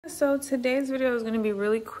So today's video is going to be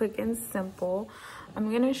really quick and simple. I'm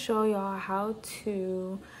going to show y'all how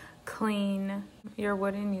to clean your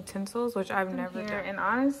wooden utensils, which I've never done. And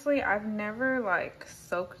honestly, I've never like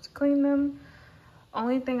soaked clean them.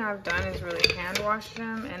 Only thing I've done is really hand wash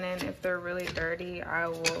them, and then if they're really dirty, I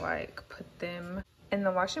will like put them in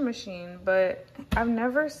the washing machine. But I've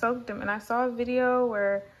never soaked them, and I saw a video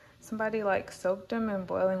where somebody like soaked them in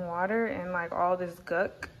boiling water and like all this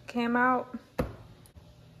gunk came out.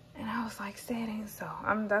 And I was like, say it ain't so.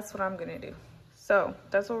 That's what I'm gonna do. So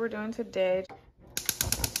that's what we're doing today.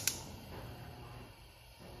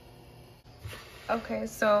 Okay,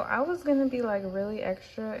 so I was gonna be like really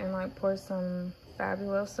extra and like pour some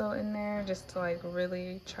Fabuloso in there just to like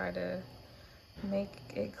really try to make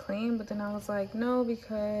it clean. But then I was like, no,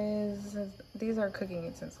 because these are cooking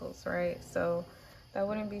utensils, right? So that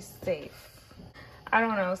wouldn't be safe. I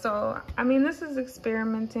don't know. So, I mean, this is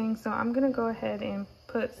experimenting. So I'm gonna go ahead and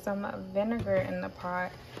put some vinegar in the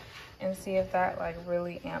pot and see if that like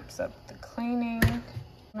really amps up the cleaning.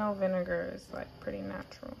 No, vinegar is like pretty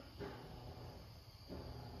natural.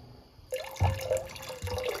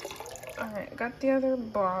 All right, got the other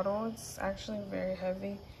bottle. It's actually very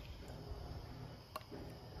heavy.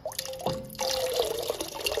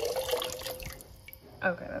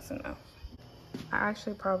 Okay, that's enough. I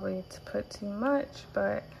actually probably put too much,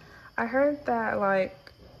 but I heard that like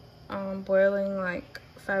boiling like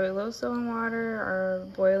Fabuloso in water or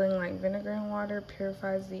boiling like vinegar in water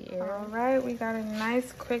purifies the air. All right, we got a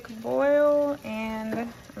nice quick boil, and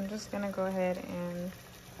I'm just gonna go ahead and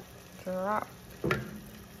drop.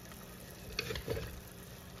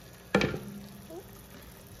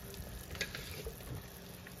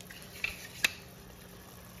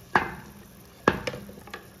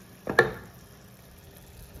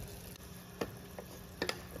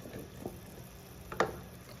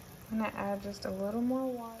 I'm gonna add just a little more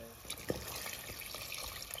water.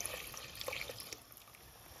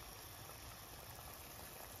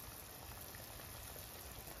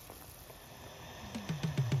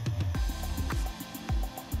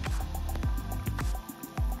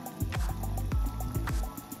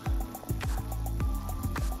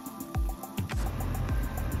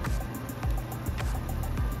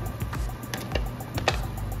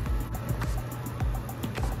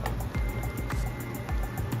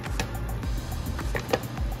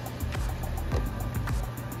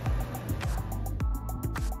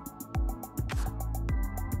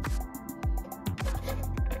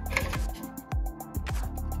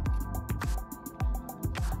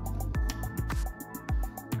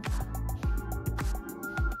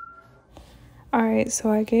 All right, so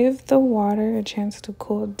I gave the water a chance to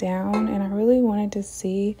cool down, and I really wanted to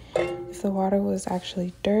see if the water was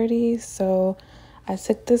actually dirty. So I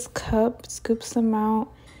took this cup, scooped some out,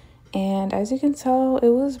 and as you can tell, it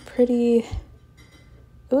was pretty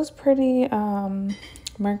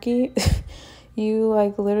murky. You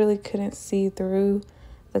like literally couldn't see through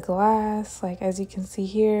the glass. Like as you can see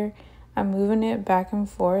here, I'm moving it back and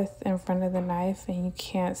forth in front of the knife and you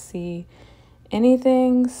can't see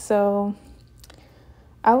anything. So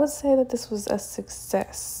I would say that this was a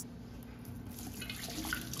success.